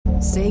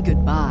Say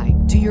goodbye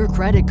to your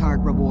credit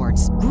card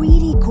rewards.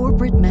 Greedy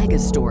corporate mega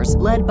stores,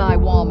 led by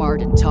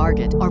Walmart and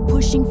Target, are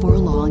pushing for a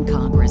law in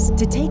Congress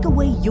to take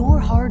away your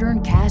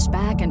hard-earned cash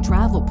back and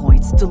travel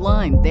points to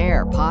line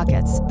their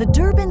pockets. The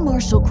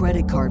Durbin-Marshall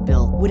credit card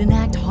bill would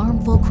enact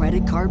harmful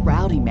credit card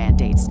routing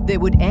mandates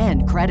that would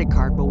end credit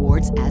card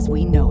rewards as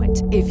we know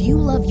it. If you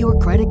love your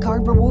credit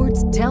card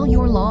rewards, tell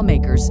your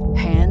lawmakers,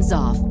 hands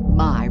off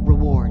my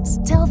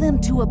rewards. Tell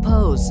them to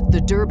oppose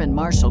the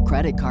Durbin-Marshall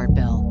credit card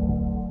bill.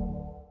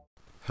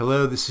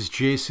 Hello, this is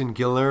Jason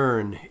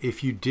Gillern.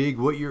 If you dig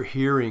what you're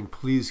hearing,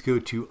 please go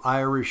to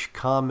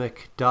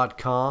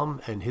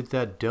irishcomic.com and hit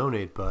that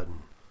donate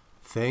button.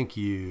 Thank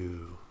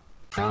you.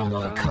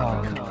 Promo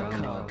code.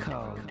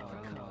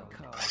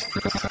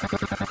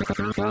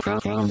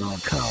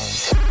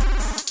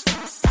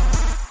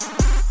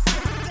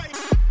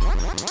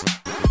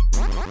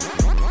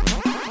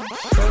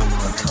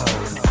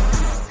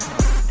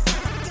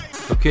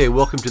 Okay,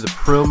 welcome to the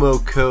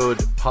Promo Code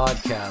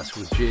Podcast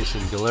with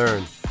Jason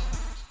Gillern.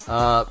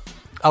 I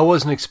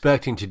wasn't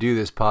expecting to do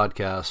this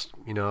podcast.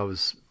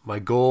 My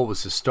goal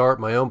was to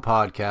start my own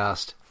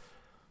podcast.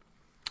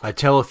 I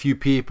tell a few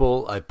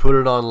people, I put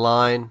it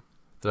online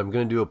that I'm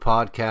going to do a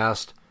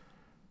podcast,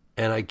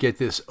 and I get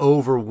this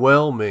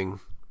overwhelming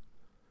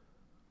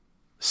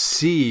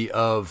sea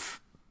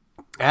of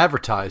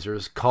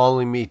advertisers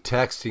calling me,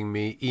 texting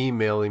me,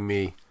 emailing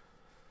me,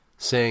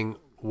 saying,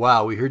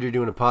 wow, we heard you're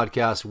doing a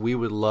podcast. We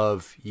would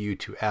love you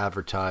to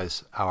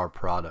advertise our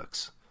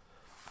products.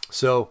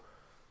 So,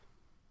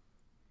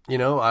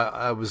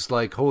 I was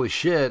like, holy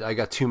shit, I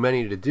got too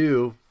many to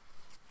do,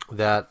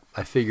 that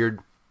I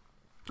figured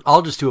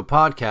I'll just do a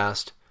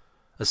podcast,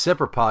 a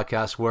separate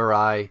podcast where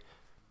I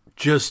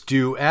just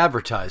do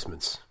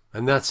advertisements,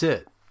 and that's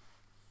it.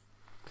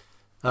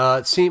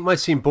 It might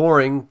seem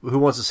boring, who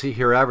wants to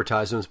hear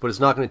advertisements, but it's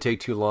not going to take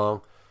too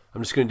long.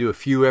 I'm just going to do a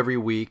few every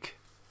week.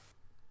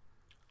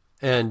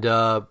 And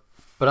but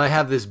I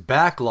have this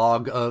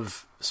backlog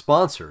of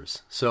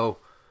sponsors. So,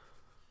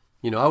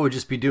 I would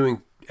just be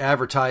doing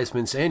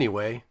advertisements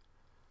anyway,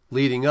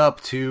 leading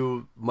up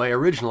to my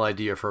original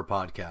idea for a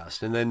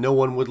podcast. And then no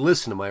one would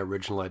listen to my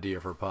original idea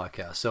for a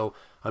podcast. So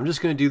I'm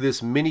just going to do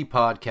this mini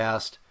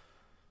podcast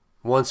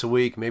once a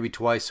week, maybe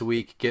twice a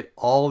week, get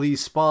all these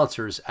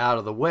sponsors out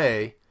of the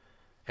way.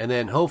 And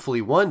then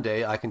hopefully one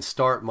day I can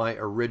start my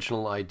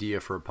original idea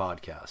for a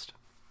podcast.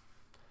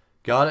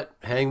 Got it?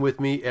 Hang with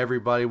me.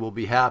 Everybody will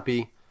be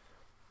happy.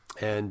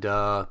 And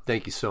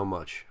thank you so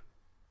much.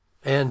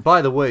 And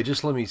by the way,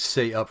 just let me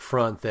say up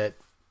front that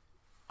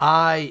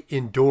I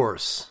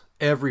endorse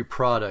every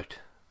product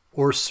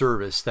or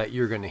service that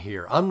you're going to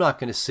hear. I'm not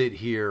going to sit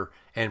here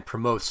and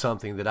promote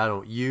something that I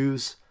don't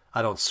use,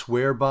 I don't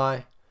swear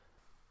by.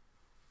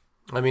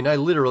 I mean, I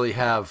literally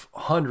have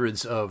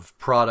hundreds of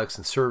products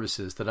and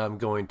services that I'm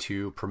going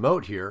to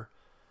promote here.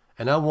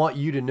 And I want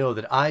you to know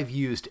that I've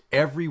used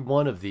every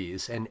one of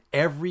these, and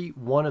every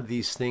one of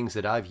these things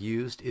that I've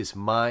used is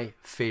my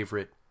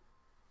favorite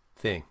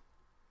thing.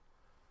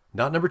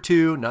 Not number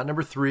 2, not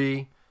number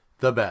 3,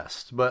 the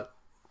best. But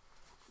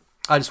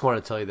I just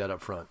wanted to tell you that up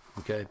front,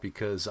 okay?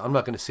 Because I'm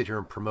not going to sit here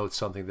and promote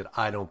something that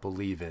I don't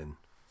believe in,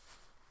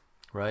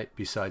 right?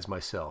 Besides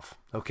myself.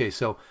 Okay,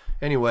 so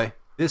anyway,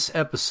 this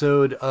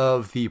episode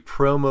of the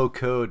Promo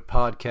Code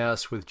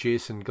Podcast with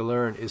Jason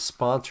Gillern is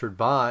sponsored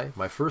by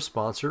my first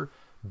sponsor,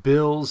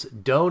 Bill's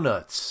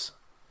Donuts.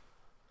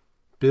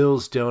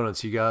 Bill's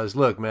Donuts, you guys.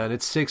 Look, man,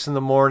 it's 6 in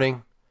the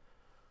morning.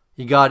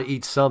 You got to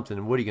eat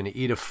something. What are you going to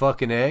eat, a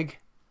fucking egg?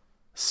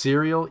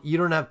 Cereal? You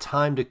don't have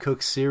time to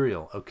cook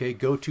cereal, okay?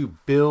 Go to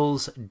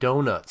Bill's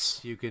Donuts.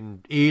 You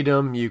can eat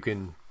them. You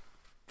can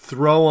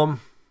throw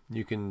them.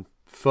 You can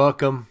fuck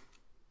them.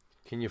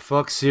 Can you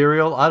fuck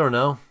cereal? I don't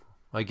know.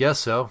 I guess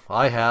so.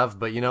 I have,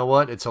 but you know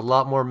what? It's a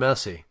lot more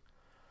messy.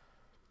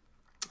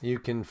 You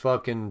can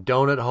fucking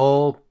donut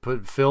hole,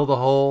 fill the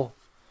hole.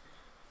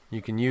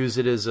 You can use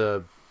it as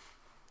a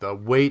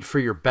weight for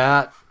your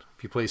bat.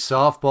 If you play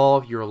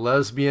softball, you're a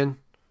lesbian,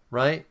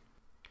 right?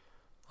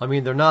 I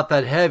mean, they're not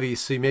that heavy,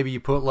 so maybe you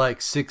put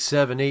like 6,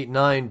 7, 8,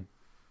 9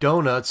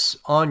 donuts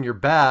on your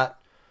bat.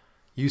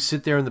 You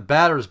sit there in the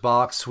batter's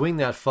box, swing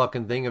that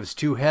fucking thing. If it's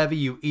too heavy,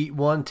 you eat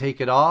one,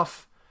 take it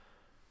off.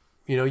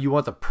 You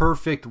want the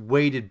perfect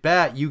weighted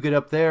bat. You get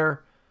up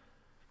there.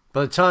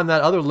 By the time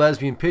that other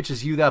lesbian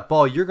pitches you that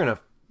ball, you're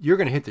gonna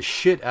hit the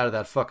shit out of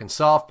that fucking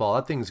softball.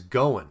 That thing's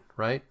going,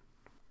 right?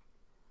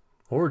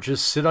 Or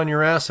just sit on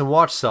your ass and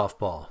watch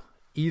softball.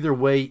 Either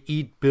way,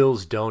 eat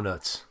Bill's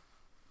Donuts.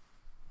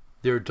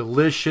 They're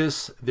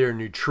delicious. They're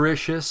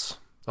nutritious.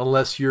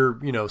 Unless you're,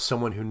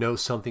 someone who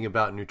knows something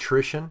about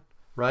nutrition,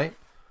 right?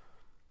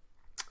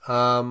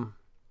 Yeah,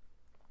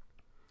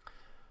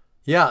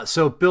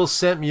 so Bill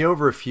sent me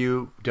over a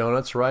few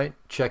donuts, right?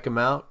 Check them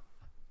out.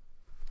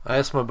 I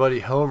asked my buddy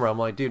Homer, I'm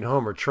like, dude,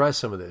 Homer, try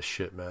some of this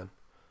shit, man.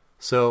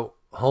 So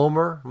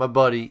Homer, my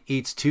buddy,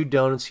 eats 2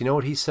 donuts. You know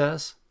what he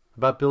says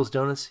about Bill's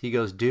Donuts? He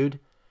goes, dude,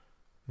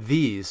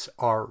 these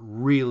are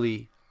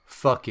really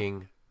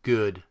fucking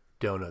good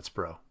donuts,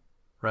 bro.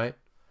 Right?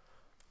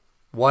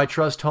 Why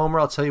trust Homer?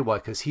 I'll tell you why.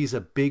 Because he's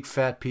a big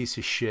fat piece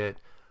of shit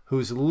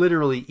who's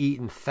literally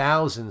eaten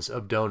thousands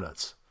of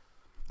donuts.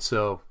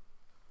 So,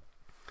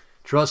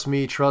 trust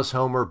me, trust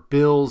Homer.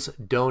 Bill's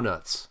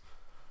Donuts.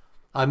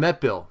 I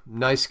met Bill.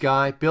 Nice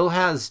guy. Bill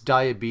has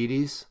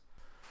diabetes.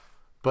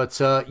 But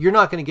you're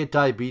not going to get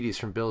diabetes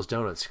from Bill's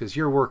Donuts because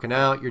you're working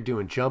out, you're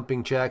doing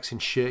jumping jacks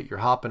and shit, you're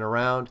hopping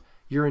around,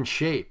 you're in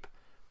shape.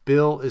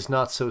 Bill is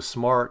not so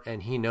smart,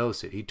 and he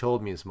knows it. He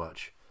told me as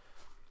much.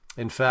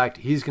 In fact,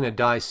 he's going to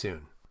die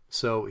soon.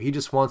 So he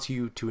just wants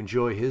you to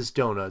enjoy his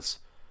donuts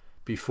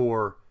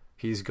before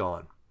he's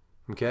gone.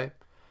 Okay?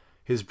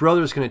 His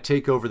brother's going to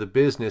take over the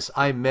business.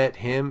 I met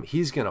him.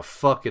 He's going to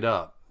fuck it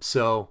up.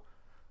 So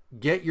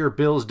get your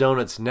Bill's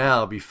Donuts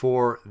now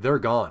before they're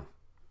gone.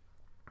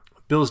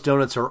 Bill's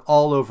Donuts are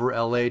all over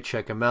LA.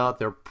 Check them out.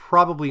 They're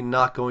probably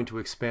not going to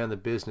expand the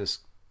business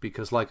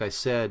because, like I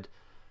said,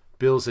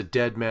 Bill's a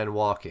dead man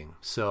walking.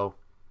 So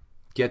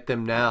get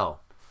them now.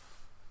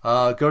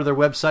 Go to their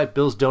website,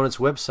 Bill's Donuts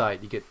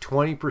website. You get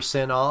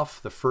 20%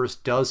 off the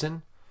first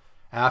dozen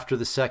after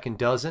the second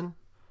dozen.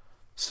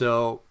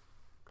 So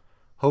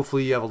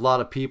hopefully you have a lot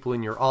of people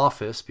in your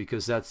office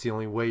because that's the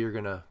only way you're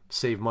going to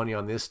save money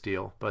on this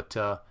deal. But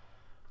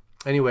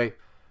anyway,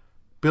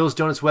 Bill's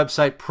Donuts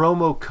website,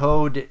 promo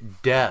code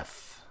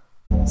DEATH.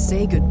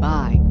 Say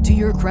goodbye to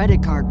your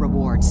credit card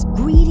rewards.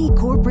 Greedy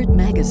corporate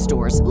mega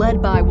stores,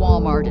 led by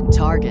Walmart and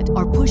Target,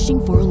 are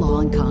pushing for a law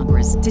in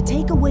Congress to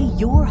take away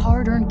your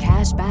hard-earned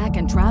cash back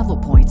and travel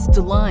points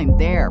to line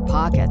their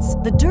pockets.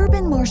 The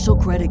Durbin-Marshall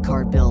credit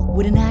card bill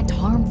would enact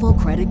harmful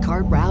credit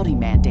card routing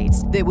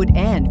mandates that would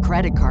end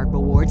credit card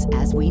rewards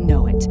as we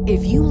know it.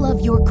 If you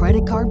love your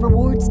credit card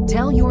rewards,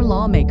 tell your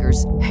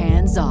lawmakers,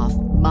 hands off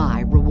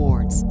my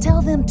rewards.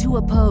 Tell them to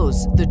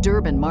oppose the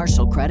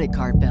Durbin-Marshall credit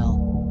card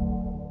bill.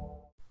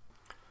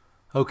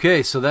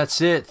 Okay, so that's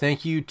it.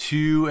 Thank you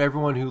to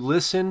everyone who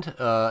listened.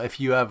 If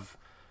you have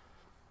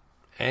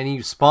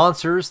any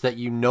sponsors that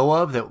you know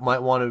of that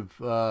might want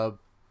to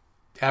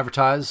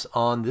advertise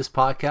on this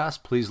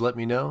podcast, please let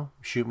me know.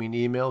 Shoot me an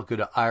email. Go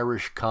to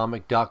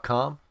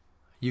irishcomic.com.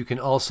 You can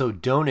also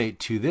donate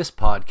to this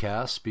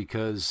podcast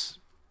because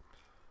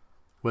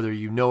whether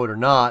you know it or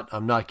not,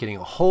 I'm not getting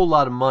a whole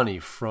lot of money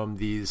from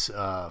these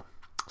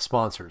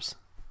sponsors.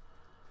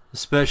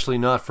 Especially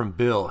not from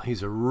Bill.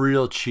 He's a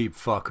real cheap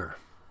fucker.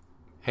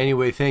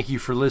 Anyway, thank you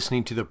for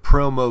listening to the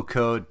Promo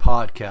Code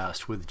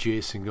Podcast with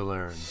Jason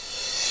Galern.